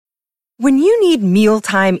When you need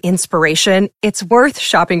mealtime inspiration, it's worth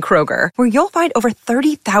shopping Kroger, where you'll find over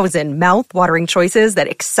 30,000 mouth-watering choices that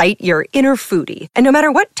excite your inner foodie. And no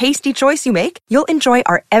matter what tasty choice you make, you'll enjoy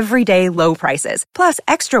our everyday low prices, plus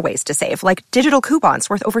extra ways to save, like digital coupons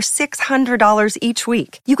worth over $600 each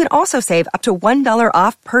week. You can also save up to $1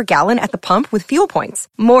 off per gallon at the pump with fuel points.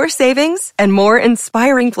 More savings and more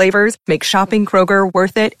inspiring flavors make shopping Kroger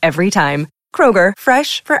worth it every time. Kroger,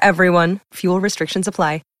 fresh for everyone. Fuel restrictions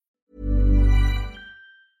apply.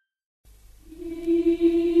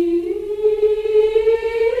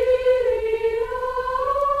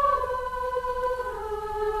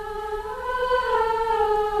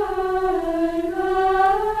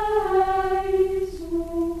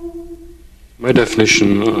 My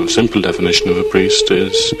definition, a simple definition of a priest,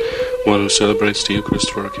 is one who celebrates the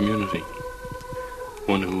Eucharist for a community.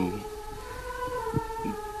 One who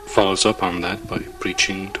follows up on that by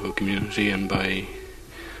preaching to a community and by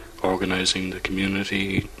organising the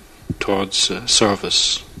community towards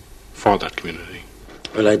service for that community.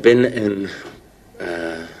 Well, I'd been in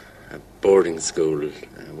a boarding school,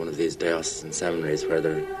 one of these diocesan seminaries, where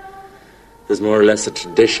there's more or less a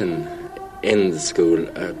tradition in the school,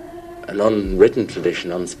 an unwritten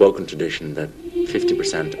tradition, unspoken tradition, that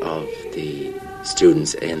 50% of the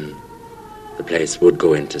students in the place would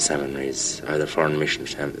go into seminaries, either foreign mission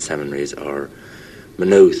seminaries or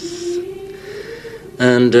Maynooth.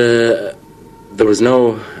 And there was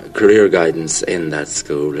no career guidance in that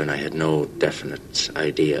school, and I had no definite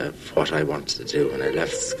idea of what I wanted to do when I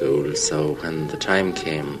left school. So when the time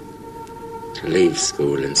came to leave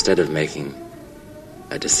school, instead of making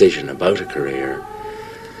a decision about a career,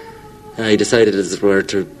 I decided, as it were,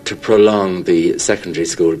 to prolong the secondary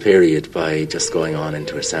school period by just going on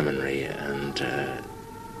into a seminary. And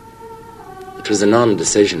it was a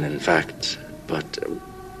non-decision, in fact. But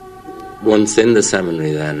once in the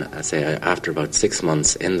seminary then, I say after about 6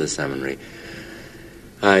 months in the seminary,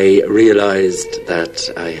 I realised that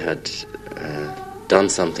I had done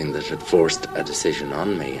something that had forced a decision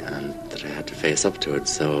on me and that I had to face up to it.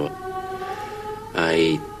 So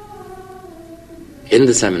in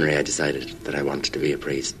the seminary, I decided that I wanted to be a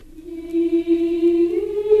priest.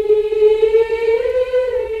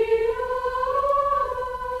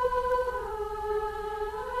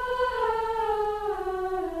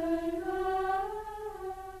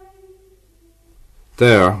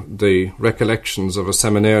 There, the recollections of a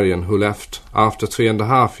seminarian who left after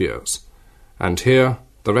 3.5 years, and here,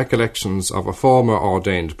 the recollections of a former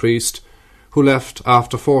ordained priest who left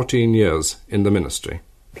after 14 years in the ministry.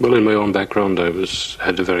 Well, in my own background, I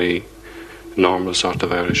had a very normal sort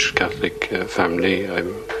of Irish Catholic family.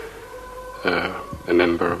 I'm a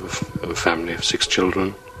member of a family of 6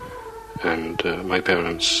 children, and my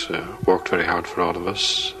parents worked very hard for all of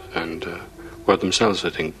us, and were themselves, I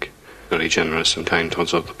think, very generous and kind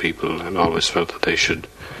towards other people, and always felt that they should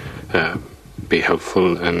be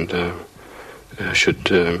helpful and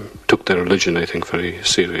took their religion, I think, very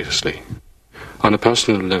seriously. On a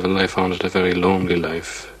personal level, I found it a very lonely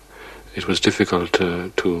life. It was difficult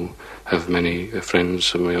to have many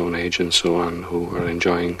friends of my own age and so on who were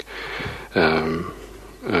enjoying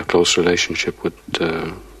a close relationship with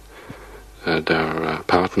their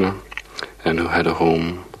partner, and who had a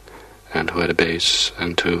home and who had a base,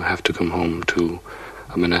 and to have to come home to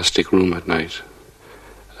a monastic room at night.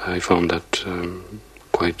 I found that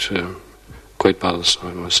quite bothersome,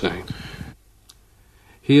 I must say.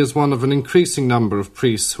 He is one of an increasing number of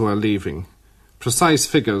priests who are leaving. Precise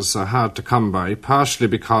figures are hard to come by, partially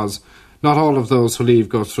because not all of those who leave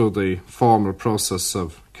go through the formal process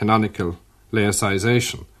of canonical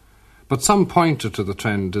laicization. But some pointer to the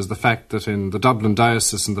trend is the fact that in the Dublin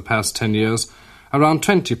diocese in the past 10 years, around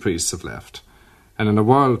 20 priests have left. And in the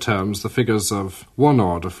world terms, the figures of one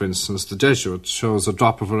order, for instance, the Jesuits, shows a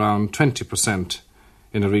drop of around 20%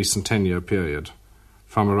 in a recent 10-year period,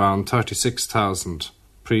 from around 36,000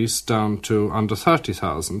 priests down to under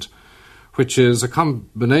 30,000, which is a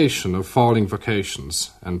combination of falling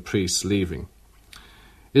vocations and priests leaving.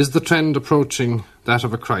 Is the trend approaching that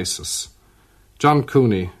of a crisis? John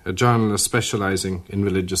Cooney, a journalist specialising in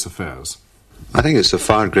religious affairs. I think it's a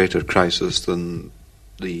far greater crisis than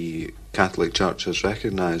the Catholic Church has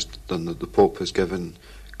recognised, than that the Pope has given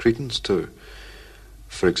credence to.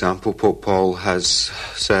 For example, Pope Paul has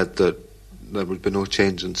said that there would be no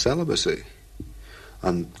change in celibacy,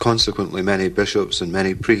 and consequently many bishops and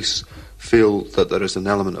many priests feel that there is an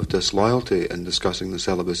element of disloyalty in discussing the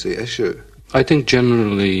celibacy issue. I think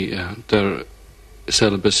generally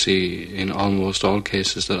celibacy in almost all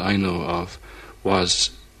cases that I know of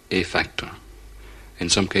was a factor. In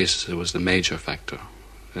some cases it was the major factor.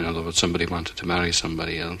 In other words, somebody wanted to marry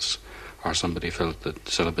somebody else, or somebody felt that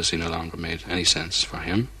celibacy no longer made any sense for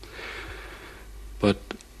him. But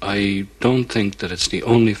I don't think that it's the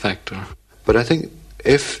only factor. But I think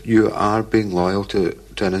if you are being loyal to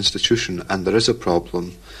an institution and there is a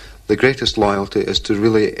problem, the greatest loyalty is to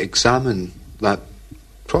really examine that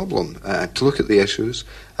problem, to look at the issues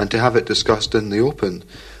and to have it discussed in the open.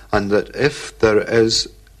 And that if there is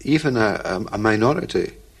even a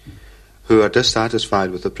minority who are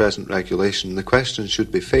dissatisfied with the present regulation, the question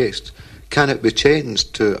should be faced, can it be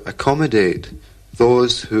changed to accommodate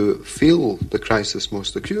those who feel the crisis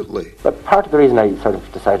most acutely? But part of the reason I sort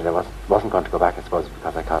of decided I wasn't going to go back, I suppose,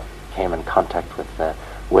 because I came in contact with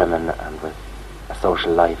women and with a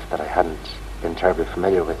social life that I hadn't been terribly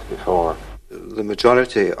familiar with before. The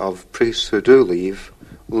majority of priests who do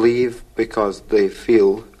leave because they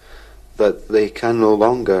feel that they can no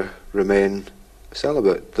longer remain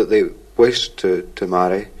celibate, that they wish to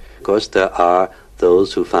marry. Of course, there are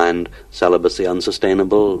those who find celibacy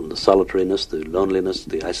unsustainable, the solitariness, the loneliness,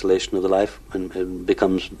 the isolation of the life, and it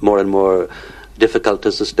becomes more and more difficult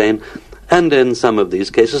to sustain. And in some of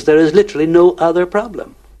these cases, there is literally no other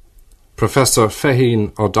problem. Professor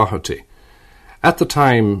Faheen O'Doherty. At the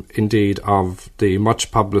time, indeed, of the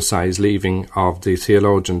much publicised leaving of the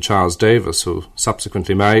theologian Charles Davis, who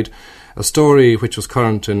subsequently married, a story which was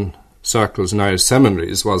current in circles in Irish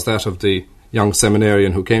seminaries was that of the young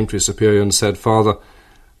seminarian who came to his superior and said, "Father,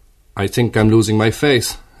 I think I'm losing my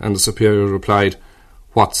faith." And the superior replied,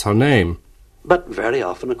 "What's her name?" But very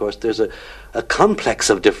often, of course, there's a complex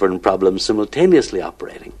of different problems simultaneously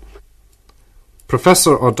operating.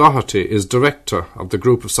 Professor O'Doherty is director of the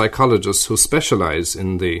group of psychologists who specialise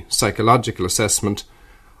in the psychological assessment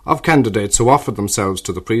of candidates who offer themselves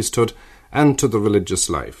to the priesthood and to the religious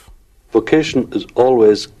life. Vocation is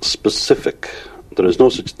always specific. There is no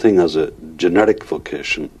such thing as a generic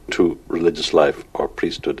vocation to religious life or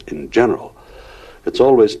priesthood in general. It's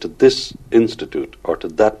always to this institute or to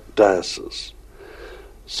that diocese.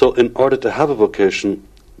 So in order to have a vocation,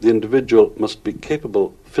 the individual must be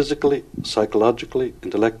capable physically, psychologically,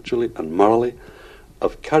 intellectually and morally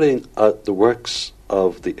of carrying out the works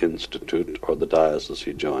of the institute or the diocese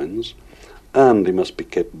he joins, and he must be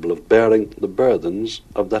capable of bearing the burdens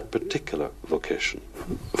of that particular vocation.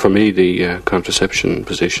 For me, the contraception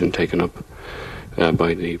position taken up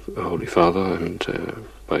by the Holy Father and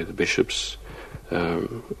by the bishops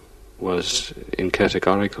was in a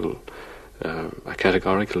categorical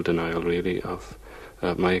denial, really, of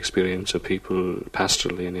my experience of people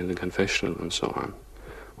pastorally and in the confessional and so on,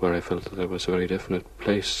 where I felt that there was a very definite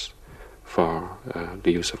place for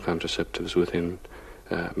the use of contraceptives within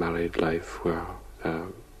married life, where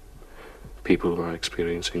people were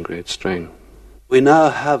experiencing great strain. We now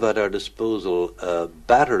have at our disposal a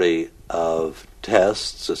battery of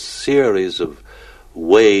tests, a series of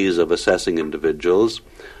ways of assessing individuals.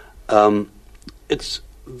 It's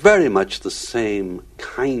very much the same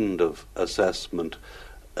kind of assessment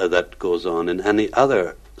that goes on in any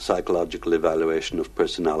other psychological evaluation of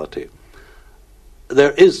personality.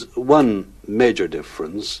 There is one major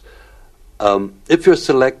difference. If you're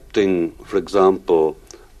selecting, for example,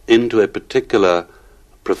 into a particular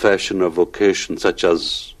profession or vocation, such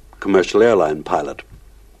as commercial airline pilot,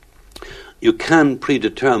 you can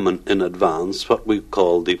predetermine in advance what we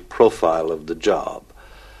call the profile of the job.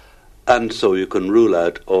 And so you can rule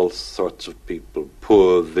out all sorts of people: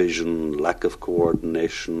 poor vision, lack of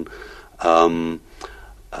coordination,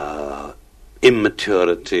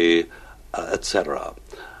 immaturity, etc.,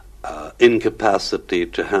 incapacity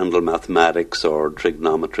to handle mathematics or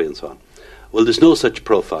trigonometry and so on. Well, there's no such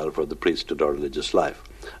profile for the priesthood or religious life.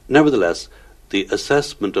 Nevertheless, the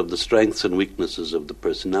assessment of the strengths and weaknesses of the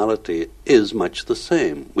personality is much the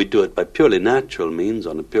same. We do it by purely natural means,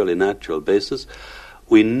 on a purely natural basis.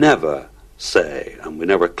 We never say, and we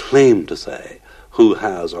never claim to say, who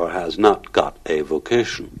has or has not got a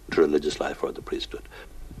vocation to religious life or the priesthood.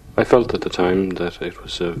 I felt at the time that it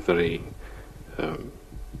was a very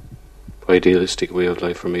idealistic way of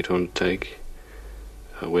life for me to undertake,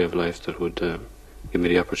 a way of life that would give me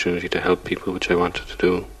the opportunity to help people, which I wanted to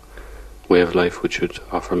do, way of life which would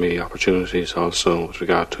offer me opportunities also with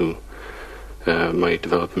regard to my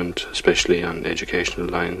development, especially on educational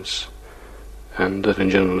lines, and that in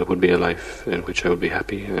general it would be a life in which I would be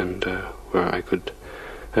happy and where I could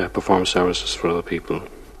perform services for other people.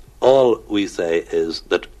 All we say is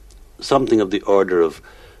that something of the order of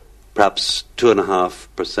perhaps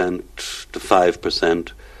 2.5% to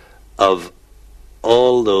 5% of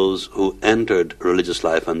all those who entered religious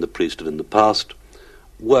life and the priesthood in the past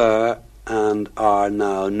were and are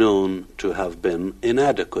now known to have been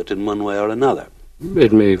inadequate in one way or another.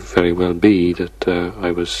 It may very well be that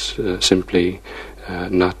I was simply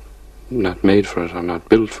not made for it or not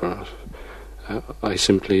built for it. I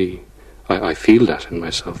feel that in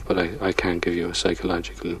myself, but I can't give you a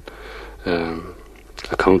psychological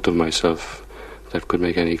account of myself that could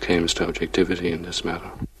make any claims to objectivity in this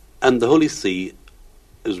matter. And the Holy See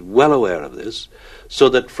is well aware of this, so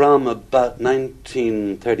that from about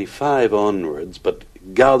 1935 onwards, but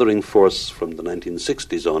gathering force from the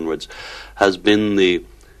 1960s onwards, has been the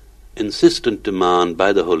insistent demand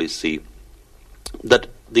by the Holy See that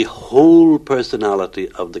the whole personality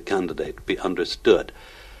of the candidate be understood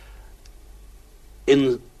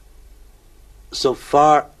in so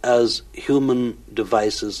far as human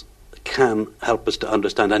devices can help us to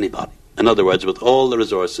understand anybody. In other words, with all the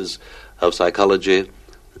resources of psychology,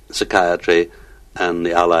 psychiatry, and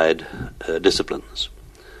the allied disciplines.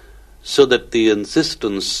 So that the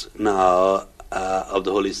insistence now of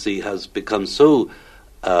the Holy See has become so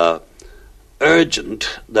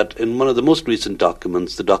urgent that in one of the most recent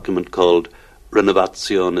documents, the document called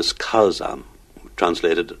Renovationis Causam,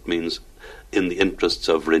 translated means in the interests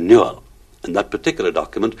of renewal. In that particular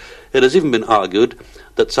document, it has even been argued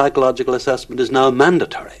that psychological assessment is now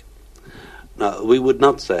mandatory. Now, we would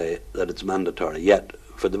not say that it's mandatory yet,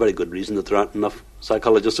 for the very good reason that there aren't enough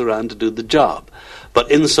psychologists around to do the job.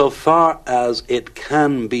 But insofar as it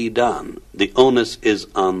can be done, the onus is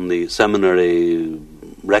on the seminary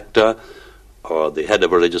rector or the head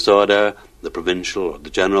of religious order, the provincial or the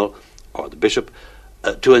general or the bishop,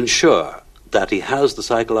 to ensure that he has the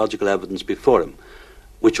psychological evidence before him,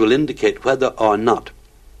 which will indicate whether or not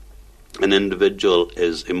an individual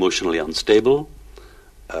is emotionally unstable,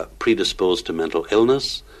 predisposed to mental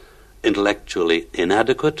illness, intellectually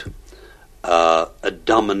inadequate, a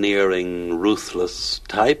domineering, ruthless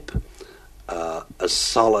type, a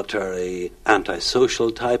solitary,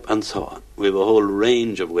 antisocial type, and so on. We have a whole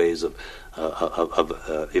range of ways of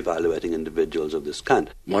evaluating individuals of this kind.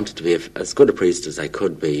 Wanted to be as good a priest as I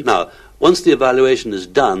could be. Now, once the evaluation is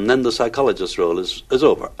done, then the psychologist's role is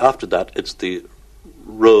over. After that, it's the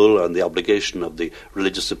role and the obligation of the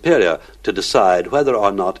religious superior to decide whether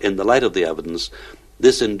or not, in the light of the evidence,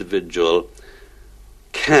 this individual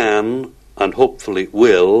can and hopefully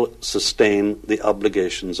will sustain the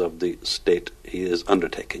obligations of the state he is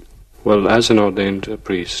undertaking. Well, as an ordained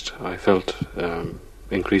priest, I felt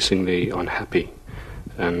increasingly unhappy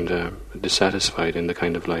and dissatisfied in the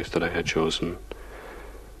kind of life that I had chosen.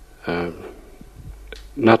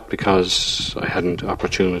 Not because I hadn't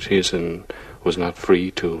opportunities and was not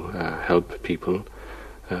free to help people,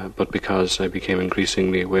 but because I became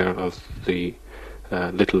increasingly aware of the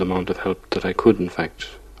little amount of help that I could in fact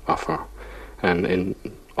offer. And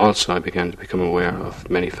also I began to become aware of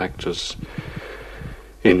many factors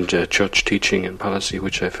in church teaching and policy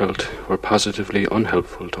which I felt were positively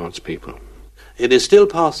unhelpful towards people. It is still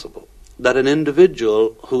possible that an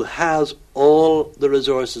individual who has all the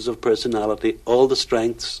resources of personality, all the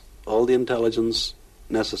strengths, all the intelligence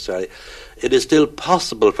necessary, it is still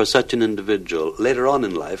possible for such an individual later on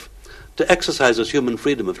in life to exercise his human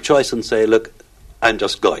freedom of choice and say, look, I'm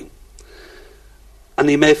just going. And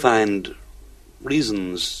he may find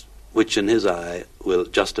reasons which in his eye will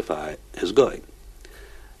justify his going.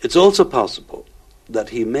 It's also possible that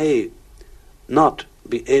he may not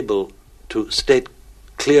be able to state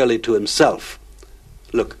clearly to himself,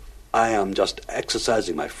 look, I am just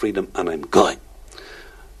exercising my freedom and I'm going.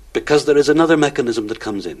 Because there is another mechanism that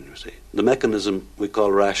comes in, you see. The mechanism we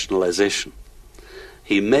call rationalization.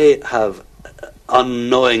 He may have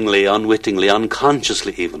unknowingly, unwittingly,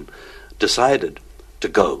 unconsciously even, decided to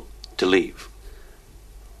go, to leave.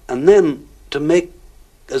 And then to make,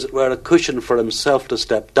 as it were, a cushion for himself to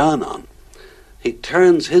step down on, he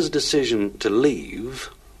turns his decision to leave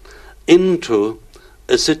into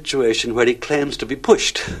a situation where he claims to be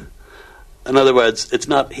pushed. In other words, it's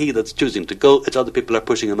not he that's choosing to go, it's other people are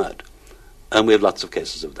pushing him out. And we have lots of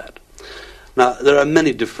cases of that. Now, there are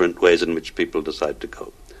many different ways in which people decide to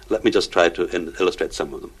go. Let me just try to illustrate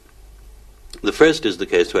some of them. The first is the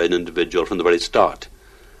case where an individual from the very start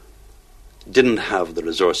didn't have the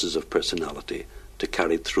resources of personality to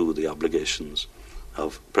carry through the obligations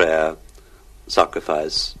of prayer,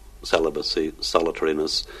 sacrifice, celibacy,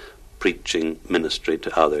 solitariness, preaching, ministry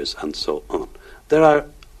to others, and so on. There are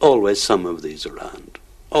always some of these around.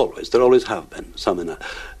 Always. There always have been some in that.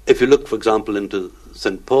 If you look, for example, into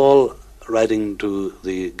St. Paul writing to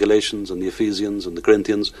the Galatians and the Ephesians and the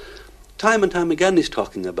Corinthians, time and time again he's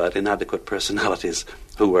talking about inadequate personalities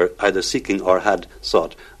who were either seeking or had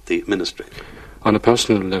sought the ministry. On a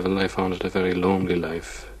personal level, I found it a very lonely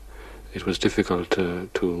life. It was difficult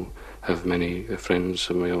to have many friends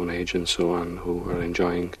of my own age and so on who are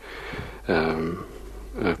enjoying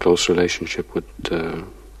a close relationship with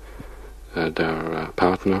their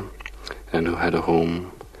partner, and who had a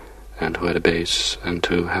home and who had a base, and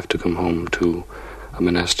to have to come home to a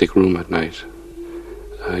monastic room at night.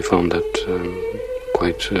 I found that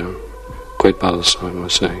quite bothersome, I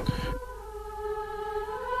must say.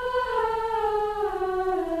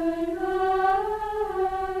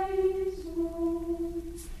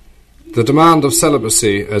 The demand of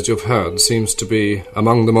celibacy, as you've heard, seems to be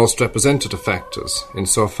among the most representative factors,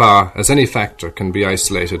 insofar as any factor can be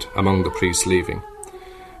isolated among the priests leaving.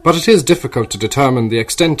 But it is difficult to determine the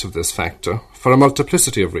extent of this factor for a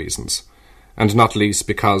multiplicity of reasons, and not least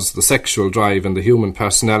because the sexual drive in the human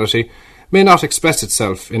personality may not express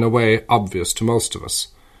itself in a way obvious to most of us.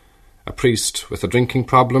 A priest with a drinking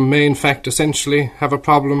problem may in fact essentially have a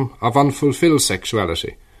problem of unfulfilled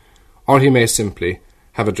sexuality, or he may simply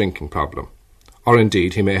have a drinking problem, or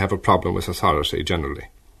indeed he may have a problem with authority generally.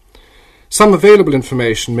 Some available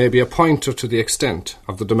information may be a pointer to the extent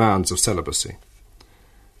of the demands of celibacy.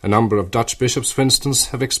 A number of Dutch bishops, for instance,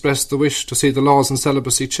 have expressed the wish to see the laws on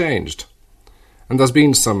celibacy changed, and there's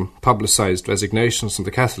been some publicised resignations from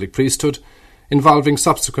the Catholic priesthood involving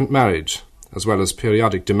subsequent marriage, as well as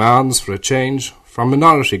periodic demands for a change from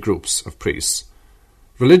minority groups of priests.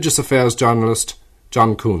 Religious affairs journalist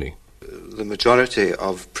John Cooney. The majority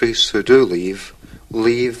of priests who do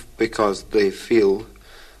leave because they feel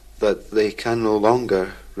that they can no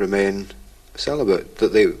longer remain celibate,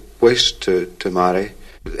 that they wish to marry.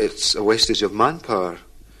 It's a wastage of manpower,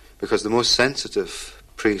 because the most sensitive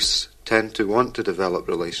priests tend to want to develop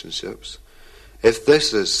relationships. If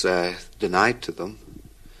this is denied to them,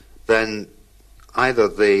 then either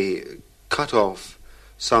they cut off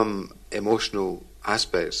some emotional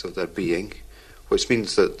aspects of their being, which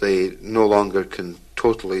means that they no longer can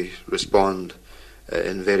totally respond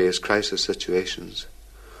in various crisis situations,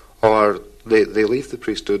 or they leave the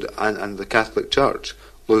priesthood and the Catholic Church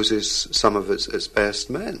loses some of its best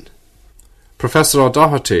men. Professor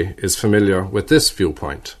O'Doherty is familiar with this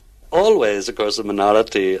viewpoint. Always, of course, a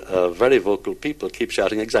minority of very vocal people keep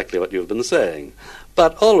shouting exactly what you've been saying.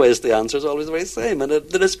 But always the answer is always the very same. And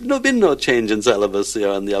there has been no change in celibacy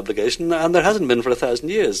or in the obligation, and there hasn't been for 1,000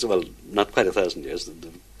 years. Well, not quite 1,000 years. The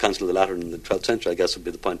Council of the Lateran in the 12th century, I guess, would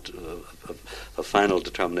be the point of final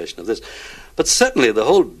determination of this. But certainly the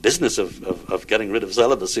whole business of getting rid of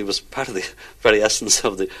celibacy was part of the very essence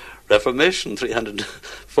of the Reformation 300,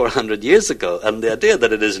 400 years ago. And the idea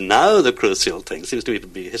that it is now the crucial thing seems to me to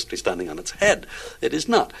be history standing on its head. It is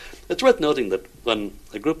not. It's worth noting that when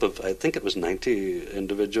a group of, I think it was 90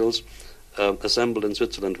 individuals, assembled in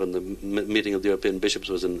Switzerland when the meeting of the European bishops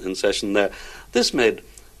was in session there, this made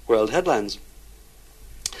world headlines.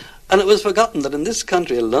 And it was forgotten that in this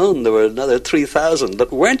country alone there were another 3,000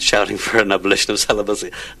 that weren't shouting for an abolition of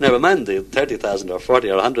celibacy. Never mind the 30,000 or 40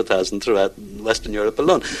 or 100,000 throughout Western Europe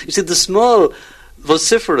alone. You see, the small,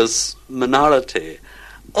 vociferous minority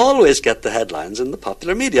always get the headlines in the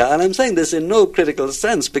popular media. And I'm saying this in no critical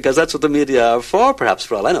sense, because that's what the media are for, perhaps,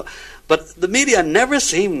 for all I know. But the media never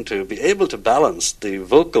seem to be able to balance the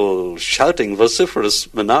vocal, shouting,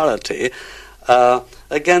 vociferous minority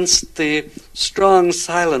against the strong,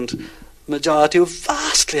 silent majority who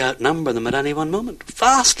vastly outnumber them at any one moment.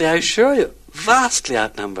 Vastly, I assure you, vastly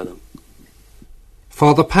outnumber them.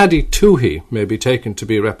 Father Paddy Toohey may be taken to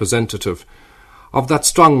be representative of that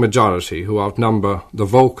strong majority who outnumber the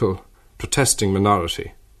vocal, protesting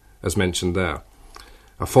minority, as mentioned there.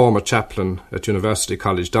 A former chaplain at University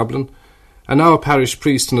College Dublin, and now a parish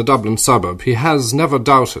priest in a Dublin suburb, he has never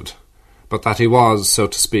doubted but that he was, so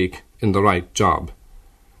to speak, in the right job.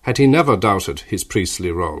 Had he never doubted his priestly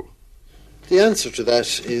role? The answer to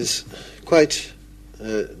that is quite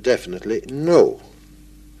definitely no.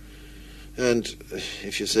 And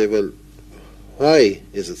if you say, well, why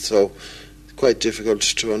is it so? It's quite difficult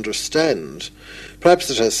to understand. Perhaps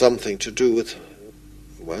it has something to do with,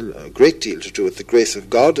 well, a great deal to do with the grace of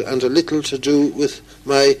God, and a little to do with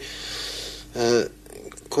my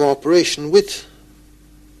cooperation with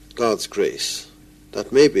God's grace.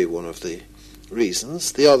 That may be one of the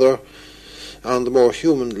reasons. The other, on the more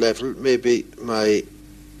human level, may be my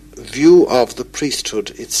view of the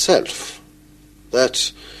priesthood itself.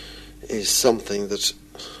 That is something that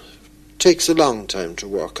takes a long time to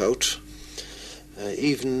work out,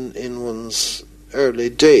 even in one's early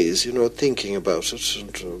days, thinking about it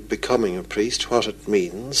and becoming a priest, what it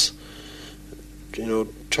means,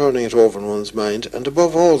 turning it over in one's mind, and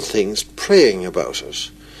above all things, praying about it.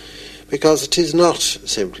 Because it is not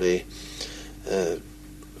simply a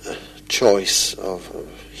choice of a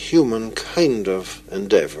human kind of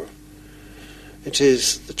endeavour. It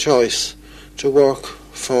is the choice to work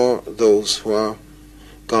for those who are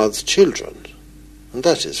God's children, and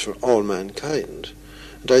that is for all mankind.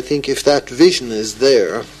 And I think if that vision is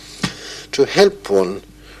there to help one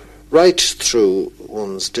right through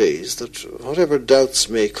one's days, that whatever doubts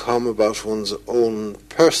may come about one's own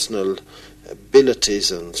personal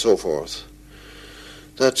abilities and so forth,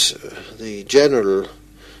 that the general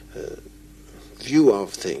view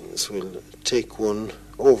of things will take one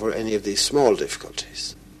over any of these small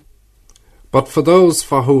difficulties. But for those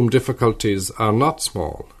for whom difficulties are not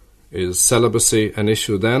small, is celibacy an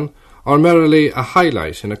issue then, or merely a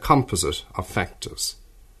highlight in a composite of factors?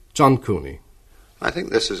 John Cooney. I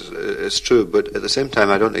think this is true, but at the same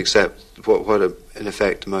time I don't accept what in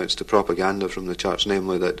effect amounts to propaganda from the Church,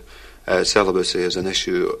 namely that celibacy is an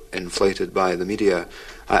issue inflated by the media.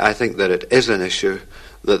 I think that it is an issue,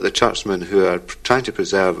 that the churchmen who are trying to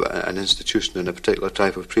preserve an institution in a particular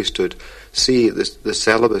type of priesthood see the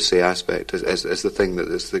celibacy aspect as the thing that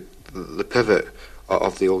is the pivot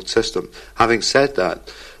of the old system. Having said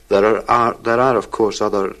that, there are of course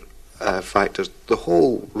other factors. The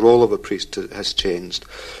whole role of a priest has changed.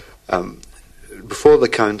 Before the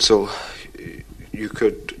council, you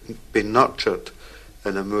could be nurtured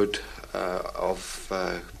in a mood of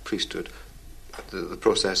priesthood. The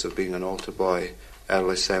process of being an altar boy,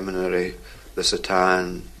 early seminary, the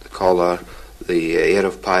soutane, the collar, the air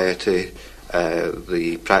of piety,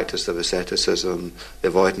 the practice of asceticism, the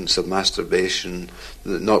avoidance of masturbation,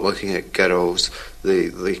 the not looking at girls,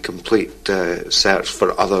 the complete search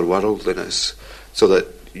for otherworldliness, so that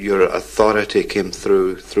your authority came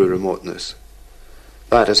through remoteness.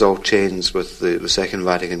 That has all changed with the Second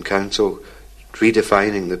Vatican Council,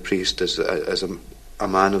 redefining the priest as a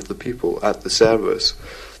man of the people at the service,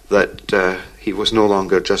 that he was no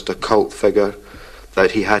longer just a cult figure,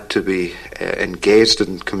 that he had to be engaged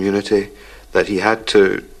in community, that he had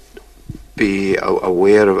to be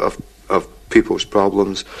aware of people's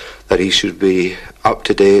problems, that he should be up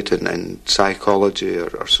to date in psychology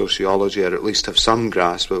or sociology, or at least have some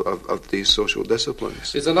grasp of these social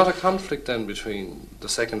disciplines. Is there not a conflict then between the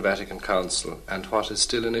Second Vatican Council and what is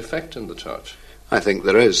still in effect in the Church? I think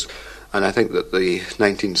there is, and I think that the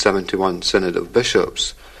 1971 Synod of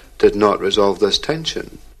Bishops did not resolve this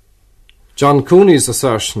tension. John Cooney's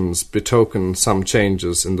assertions betoken some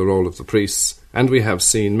changes in the role of the priests, and we have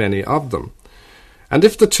seen many of them. And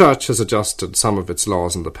if the Church has adjusted some of its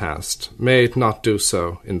laws in the past, may it not do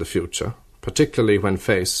so in the future, particularly when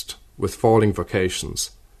faced with falling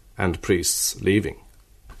vocations and priests leaving?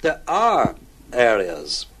 There are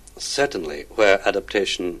areas, certainly, where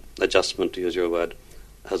adaptation, adjustment, to use your word,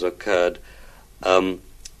 has occurred.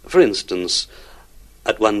 For instance,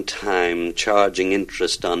 at one time, charging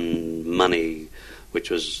interest on money which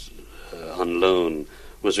was on loan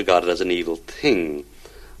was regarded as an evil thing.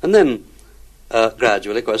 And then,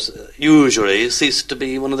 gradually, of course, usury ceased to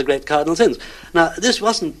be one of the great cardinal sins. Now, this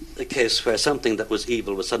wasn't a case where something that was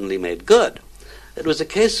evil was suddenly made good. It was a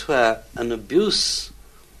case where an abuse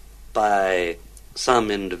by some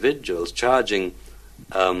individuals charging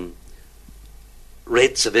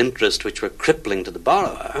rates of interest which were crippling to the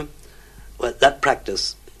borrower, well, that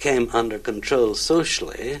practice came under control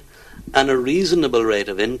socially, and a reasonable rate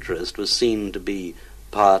of interest was seen to be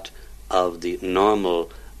part of the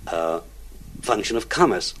normal function of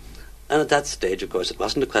commerce. And at that stage, of course, it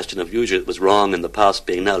wasn't a question of usury that was wrong in the past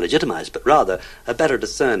being now legitimized, but rather a better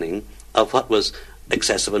discerning of what was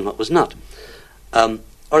excessive and what was not.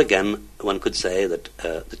 Or again, one could say that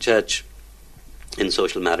the Church, in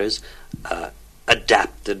social matters,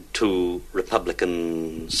 adapted to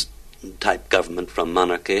Republican-type government from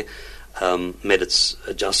monarchy, made its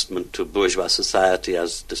adjustment to bourgeois society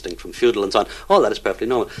as distinct from feudal and so on. All that is perfectly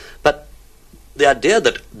normal. But the idea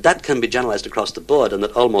that that can be generalized across the board and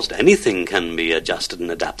that almost anything can be adjusted and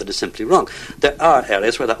adapted is simply wrong. There are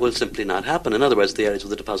areas where that will simply not happen. In other words, the areas of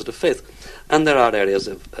the deposit of faith. And there are areas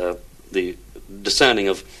of the discerning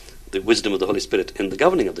of the wisdom of the Holy Spirit in the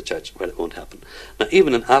governing of the Church where it won't happen. Now,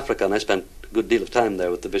 even in Africa, and I spent a good deal of time there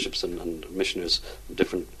with the bishops and missionaries of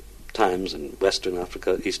different times in Western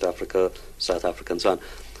Africa, East Africa, South Africa, and so on.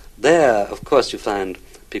 There, of course, you find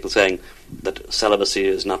people saying that celibacy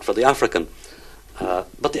is not for the African.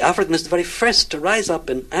 But the African is the very first to rise up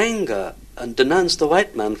in anger and denounce the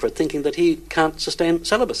white man for thinking that he can't sustain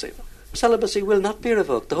celibacy. Celibacy will not be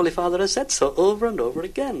revoked. The Holy Father has said so over and over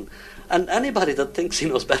again. And anybody that thinks he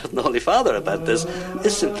knows better than the Holy Father about this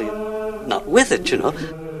is simply not with it, you know.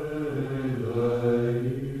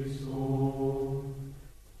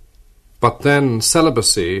 But then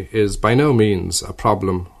celibacy is by no means a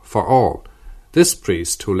problem for all. This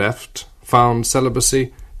priest who left found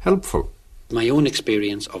celibacy helpful. My own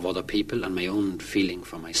experience of other people and my own feeling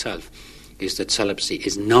for myself is that celibacy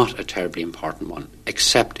is not a terribly important one,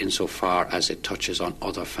 except insofar as it touches on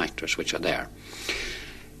other factors which are there.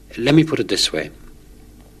 Let me put it this way.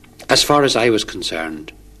 As far as I was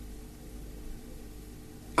concerned,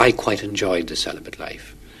 I quite enjoyed the celibate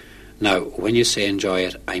life. Now, when you say enjoy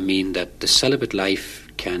it, I mean that the celibate life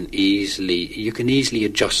you can easily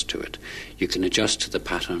adjust to it. You can adjust to the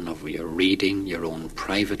pattern of your reading, your own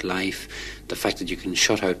private life, the fact that you can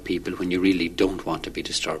shut out people when you really don't want to be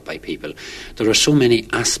disturbed by people. There are so many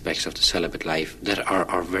aspects of the celibate life that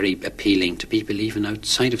are very appealing to people even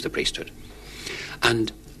outside of the priesthood.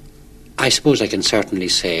 And I suppose I can certainly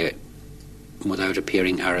say, without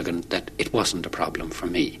appearing arrogant, that it wasn't a problem for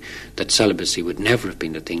me, that celibacy would never have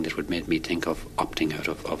been the thing that would make me think of opting out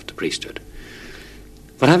of the priesthood.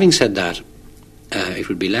 But having said that, it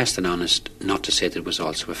would be less than honest not to say that it was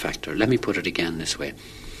also a factor. Let me put it again this way.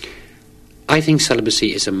 I think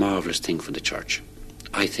celibacy is a marvellous thing for the church.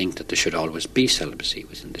 I think that there should always be celibacy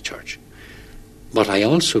within the church. But I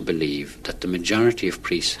also believe that the majority of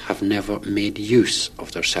priests have never made use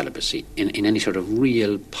of their celibacy in any sort of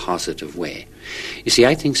real positive way. You see,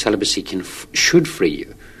 I think celibacy should free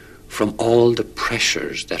you from all the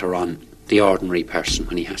pressures that are on the ordinary person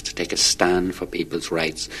when he has to take a stand for people's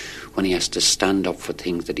rights, when he has to stand up for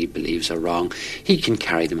things that he believes are wrong. He can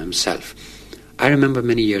carry them himself. I remember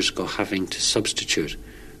many years ago having to substitute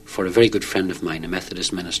for a very good friend of mine, a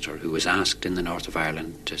Methodist minister, who was asked in the north of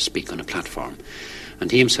Ireland to speak on a platform. And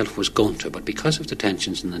he himself was going to, but because of the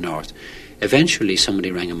tensions in the north, eventually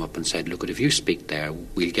somebody rang him up and said, look, if you speak there,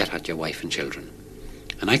 we'll get at your wife and children.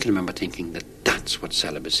 And I can remember thinking that that's what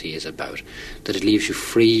celibacy is about, that it leaves you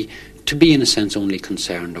free to be, in a sense, only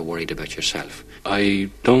concerned or worried about yourself. I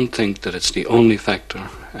don't think that it's the only factor,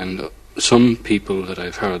 and some people that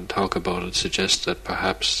I've heard talk about it suggest that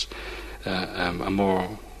perhaps a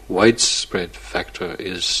more widespread factor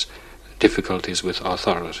is difficulties with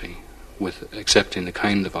authority, with accepting the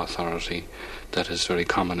kind of authority that is very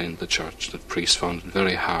common in the church, that priests found it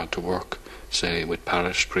very hard to work, say, with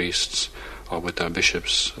parish priests or with their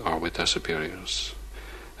bishops or with their superiors,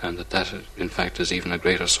 and that in fact is even a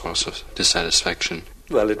greater source of dissatisfaction.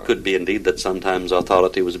 Well, it could be indeed that sometimes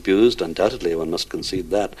authority was abused. Undoubtedly, one must concede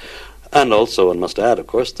that. And also one must add, of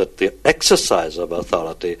course, that the exercise of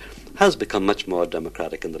authority has become much more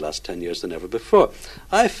democratic in the last 10 years than ever before.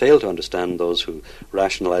 I fail to understand those who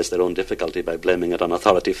rationalise their own difficulty by blaming it on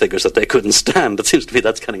authority figures that they couldn't stand. It seems to me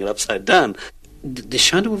that's turning it upside down. The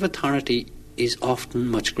shadow of authority is often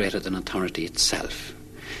much greater than authority itself.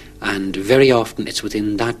 And very often it's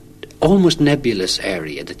within that almost nebulous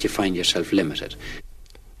area that you find yourself limited.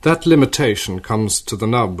 That limitation comes to the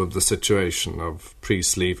nub of the situation of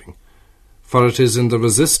priests leaving. For it is in the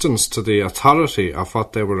resistance to the authority of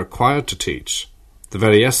what they were required to teach, the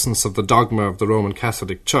very essence of the dogma of the Roman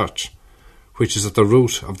Catholic Church, which is at the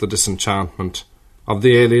root of the disenchantment, of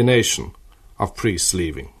the alienation of priests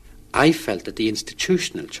leaving. I felt that the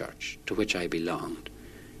institutional church to which I belonged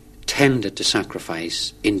tended to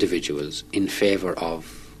sacrifice individuals in favour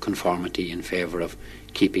of conformity, in favour of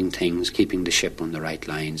keeping the ship on the right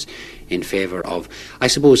lines, in favour of, I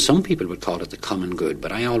suppose some people would call it the common good,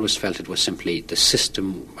 but I always felt it was simply the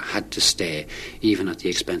system had to stay, even at the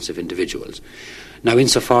expense of individuals. Now,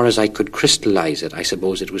 insofar as I could crystallise it, I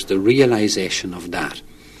suppose it was the realisation of that,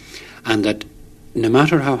 and that no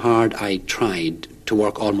matter how hard I tried to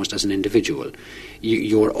work almost as an individual,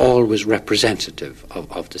 you're always representative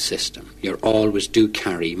of the system. You always do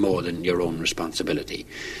carry more than your own responsibility.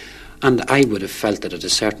 And I would have felt that at a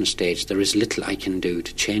certain stage there is little I can do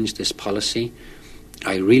to change this policy.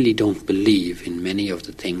 I really don't believe in many of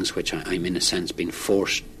the things which I'm in a sense being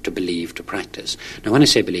forced to believe, to practice. Now when I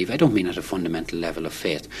say believe, I don't mean at a fundamental level of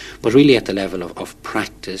faith, but really at the level of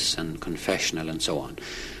practice and confessional and so on.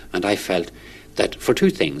 And I felt that for two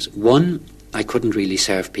things. One, I couldn't really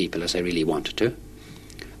serve people as I really wanted to.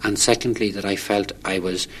 And secondly, that I felt I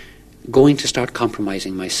was going to start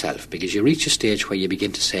compromising myself, because you reach a stage where you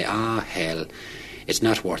begin to say, hell, it's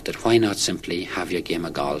not worth it. Why not simply have your game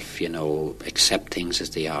of golf, accept things as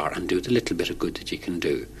they are and do the little bit of good that you can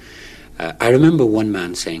do. I remember one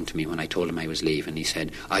man saying to me when I told him I was leaving, he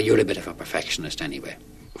said, you're a bit of a perfectionist anyway.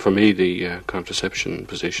 For me, the contraception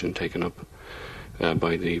position taken up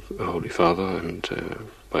by the Holy Father and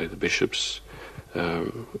by the bishops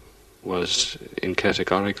was in a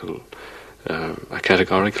categorical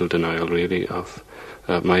denial, really, of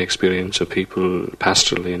my experience of people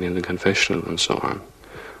pastorally and in the confessional and so on,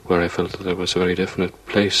 where I felt that there was a very definite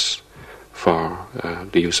place for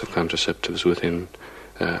the use of contraceptives within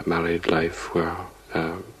married life, where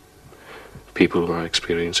people were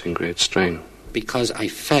experiencing great strain. Because I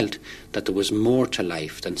felt that there was more to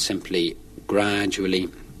life than simply gradually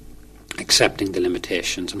accepting the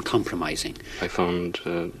limitations and compromising. I found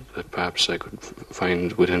that perhaps I could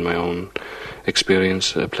find within my own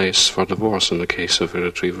experience a place for divorce in the case of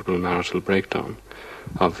irretrievable marital breakdown.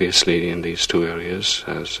 Obviously, in these two areas,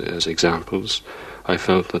 as examples, I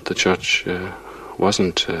felt that the church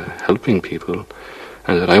wasn't helping people,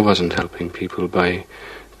 and that I wasn't helping people by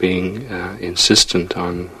being insistent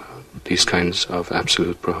on these kinds of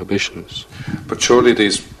absolute prohibitions. But surely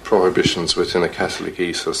these prohibitions within a Catholic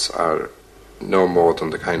ethos are no more than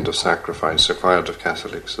the kind of sacrifice required of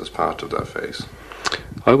Catholics as part of their faith.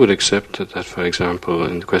 I would accept that, for example,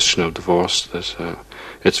 in the question of divorce, that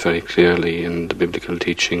it's very clearly in the biblical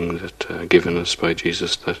teaching that given us by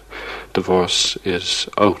Jesus that divorce is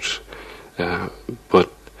out,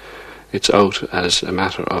 but it's out as a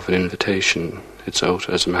matter of an invitation. It's out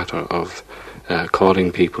as a matter of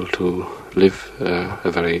calling people to live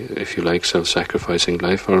a very, if you like, self-sacrificing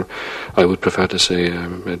life, or I would prefer to say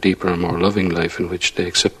a deeper and more loving life in which they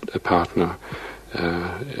accept a partner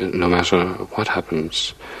no matter what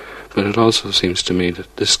happens. But it also seems to me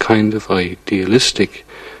that this kind of idealistic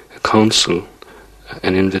counsel,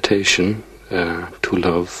 an invitation to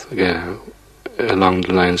love along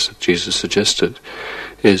the lines that Jesus suggested,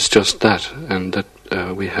 is just that, and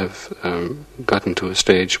that we have gotten to a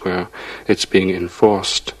stage where it's being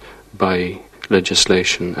enforced by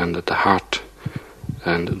legislation, and that the heart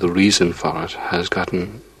and the reason for it has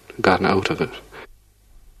gotten out of it.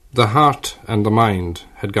 The heart and the mind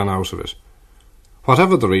had gone out of it.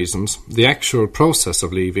 Whatever the reasons, the actual process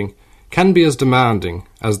of leaving can be as demanding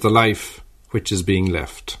as the life which is being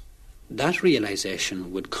left. That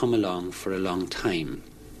realisation would come along for a long time.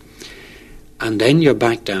 And then you're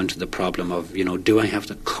back down to the problem of, do I have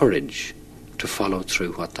the courage to follow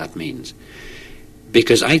through what that means?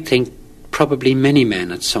 Because I think probably many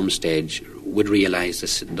men at some stage would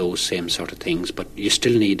realise those same sort of things, but you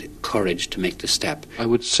still need courage to make the step. I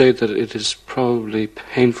would say that it is probably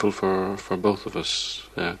painful for both of us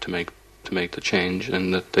to make the change,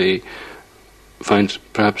 and that they find it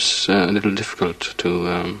perhaps a little difficult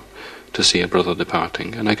to see a brother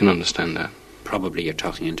departing, and I can understand that. Probably you're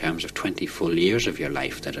talking in terms of 20 full years of your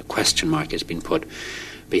life that a question mark has been put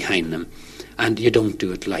behind them, and you don't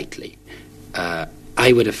do it lightly.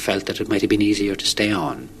 I would have felt that it might have been easier to stay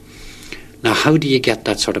on. Now, how do you get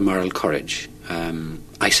that sort of moral courage?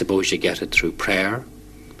 I suppose you get it through prayer.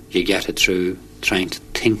 You get it through trying to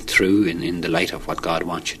think through in the light of what God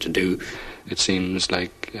wants you to do. It seems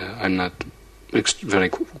like I'm not very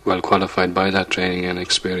well qualified by that training and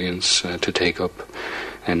experience to take up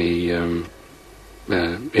any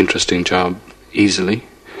interesting job easily.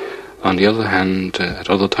 On the other hand, at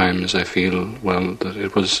other times I feel, that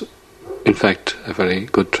it was in fact a very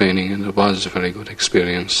good training, and it was a very good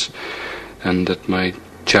experience, and that my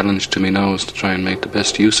challenge to me now is to try and make the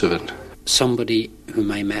best use of it. Somebody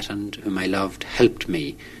whom I met and whom I loved helped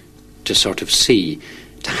me to sort of see,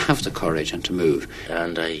 to have the courage and to move.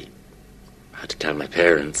 And I had to tell my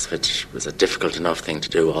parents, which was a difficult enough thing to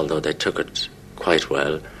do, although they took it quite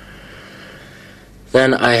well.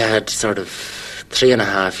 Then I had sort of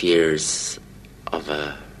 3.5 years of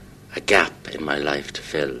a gap in my life to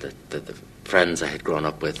fill. The friends I had grown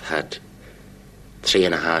up with had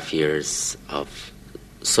 3.5 years of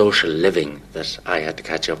social living that I had to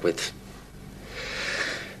catch up with.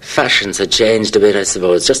 Fashions had changed a bit, I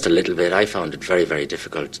suppose, just a little bit. I found it very, very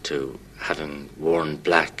difficult to, having worn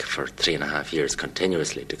black for 3.5 years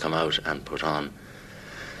continuously, to come out and put on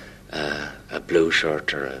a blue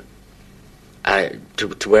shirt or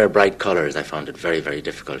to wear bright colours. I found it very, very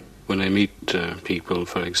difficult. When I meet people,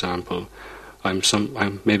 for example, I'm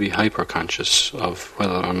maybe hyper-conscious of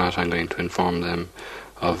whether or not I'm going to inform them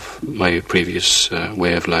of my previous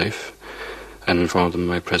way of life and inform them of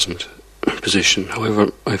my present position.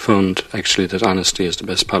 However, I found actually that honesty is the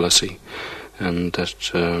best policy, and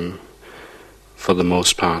that for the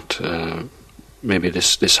most part maybe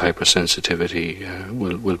this hypersensitivity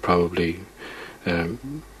will probably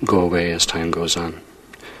go away as time goes on.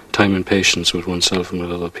 Time and patience with oneself and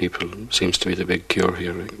with other people seems to be the big cure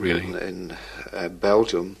here, really. In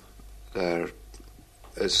Belgium, there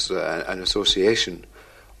is an association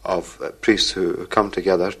of priests who come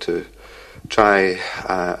together to try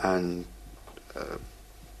and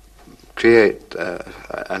create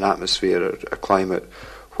an atmosphere, a climate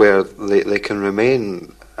where they can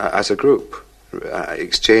remain as a group,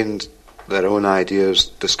 exchange their own ideas,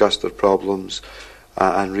 discuss their problems,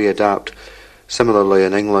 and readapt. Similarly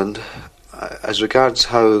in England, as regards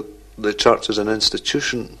how the church as an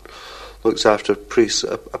institution looks after priests.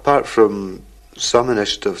 Apart from some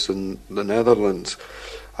initiatives in the Netherlands,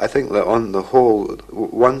 I think that on the whole,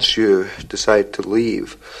 once you decide to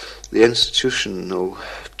leave, the institutional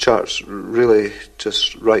church really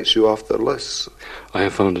just writes you off their lists. I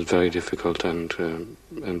have found it very difficult and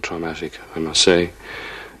traumatic, I must say.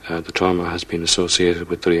 The trauma has been associated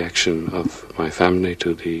with the reaction of my family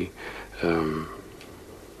to the,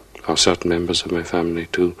 or certain members of my family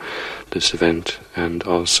to this event, and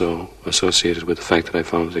also associated with the fact that I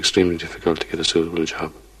found it extremely difficult to get a suitable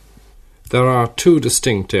job. There are two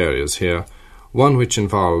distinct areas here, one which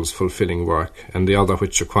involves fulfilling work and the other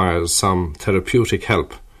which requires some therapeutic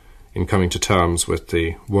help in coming to terms with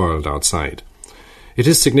the world outside. It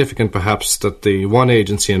is significant perhaps that the one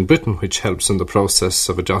agency in Britain which helps in the process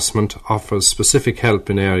of adjustment offers specific help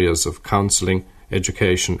in areas of counselling,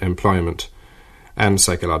 education, employment and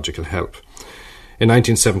psychological help. In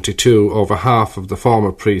 1972, over half of the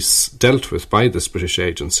former priests dealt with by this British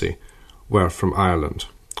agency were from Ireland,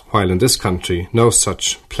 while in this country no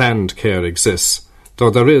such planned care exists, though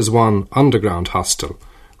there is one underground hostel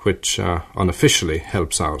which unofficially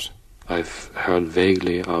helps out. I've heard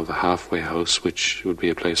vaguely of a halfway house, which would be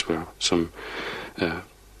a place where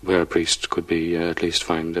where a priest could be at least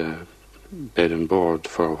find bed and board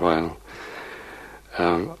for a while.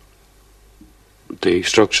 The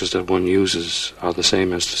structures that one uses are the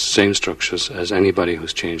same structures as anybody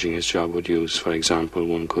who's changing his job would use. For example,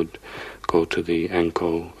 one could go to the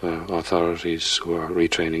ENCO authorities who are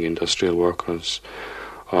retraining industrial workers,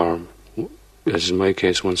 or, as in my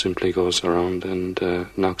case, one simply goes around and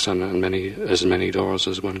knocks on as many doors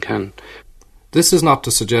as one can. This is not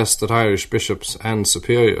to suggest that Irish bishops and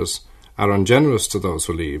superiors are ungenerous to those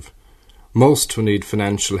who leave. Most who need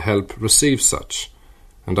financial help receive such,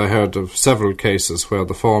 and I heard of several cases where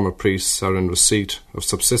the former priests are in receipt of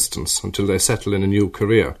subsistence until they settle in a new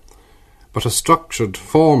career. But a structured,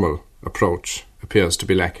 formal approach appears to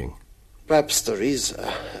be lacking. Perhaps there is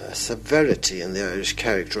a severity in the Irish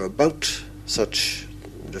character about such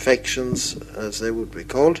defections, as they would be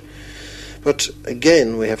called. But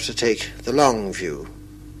again, we have to take the long view.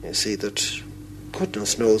 You see that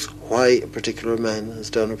goodness knows why a particular man has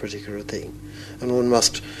done a particular thing, and one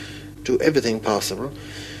must do everything possible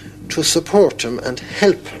to support him and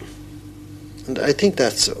help him. And I think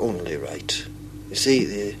that's only right. You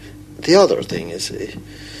see, the other thing is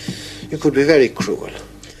you could be very cruel.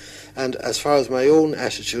 And as far as my own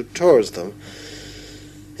attitude towards them,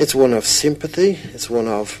 it's one of sympathy, it's one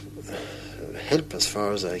of help as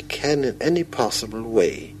far as I can in any possible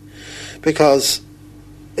way. Because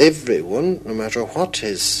everyone, no matter what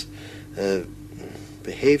his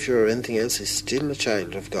behaviour or anything else, is still a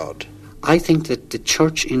child of God. I think that the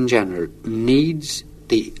church in general needs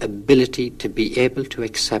the ability to be able to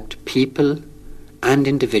accept people and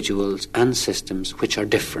individuals and systems which are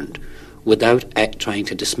different, without trying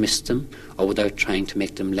to dismiss them or without trying to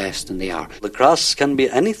make them less than they are. The cross can be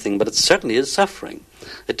anything, but it certainly is suffering.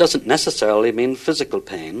 It doesn't necessarily mean physical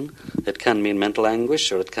pain. It can mean mental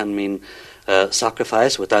anguish, or it can mean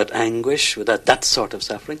sacrifice without anguish, without that sort of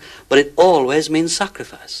suffering. But it always means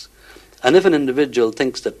sacrifice. And if an individual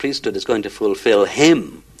thinks that priesthood is going to fulfill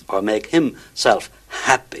him or make himself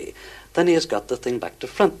happy, then he has got the thing back to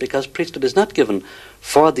front, because priesthood is not given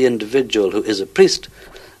for the individual who is a priest.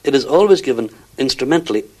 It is always given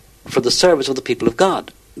instrumentally for the service of the people of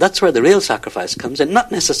God. That's where the real sacrifice comes in,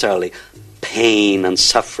 not necessarily pain and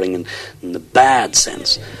suffering in the bad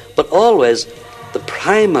sense, but always the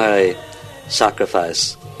primary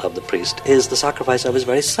sacrifice of the priest is the sacrifice of his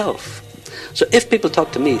very self. So if people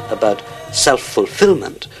talk to me about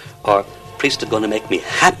self-fulfillment, or priesthood going to make me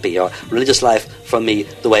happy, or religious life for me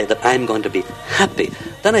the way that I'm going to be happy,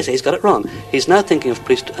 then I say he's got it wrong. He's now thinking of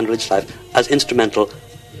priesthood and religious life as instrumental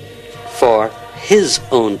for his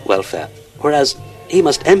own welfare, whereas he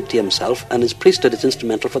must empty himself, and his priesthood is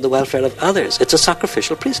instrumental for the welfare of others. It's a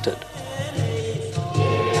sacrificial priesthood.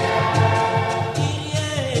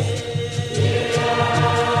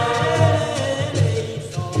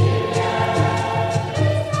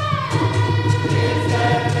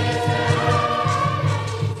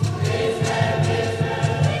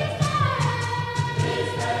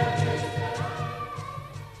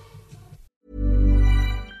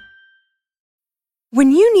 When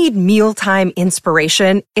you need mealtime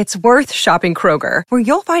inspiration, it's worth shopping Kroger, where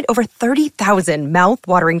you'll find over 30,000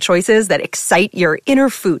 mouth-watering choices that excite your inner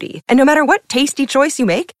foodie. And no matter what tasty choice you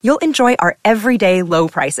make, you'll enjoy our everyday low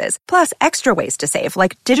prices, plus extra ways to save,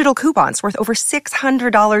 like digital coupons worth over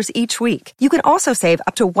 $600 each week. You can also save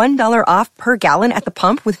up to $1 off per gallon at the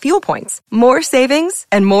pump with fuel points. More savings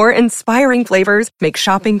and more inspiring flavors make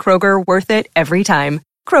shopping Kroger worth it every time.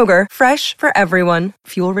 Kroger, fresh for everyone.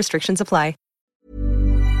 Fuel restrictions apply.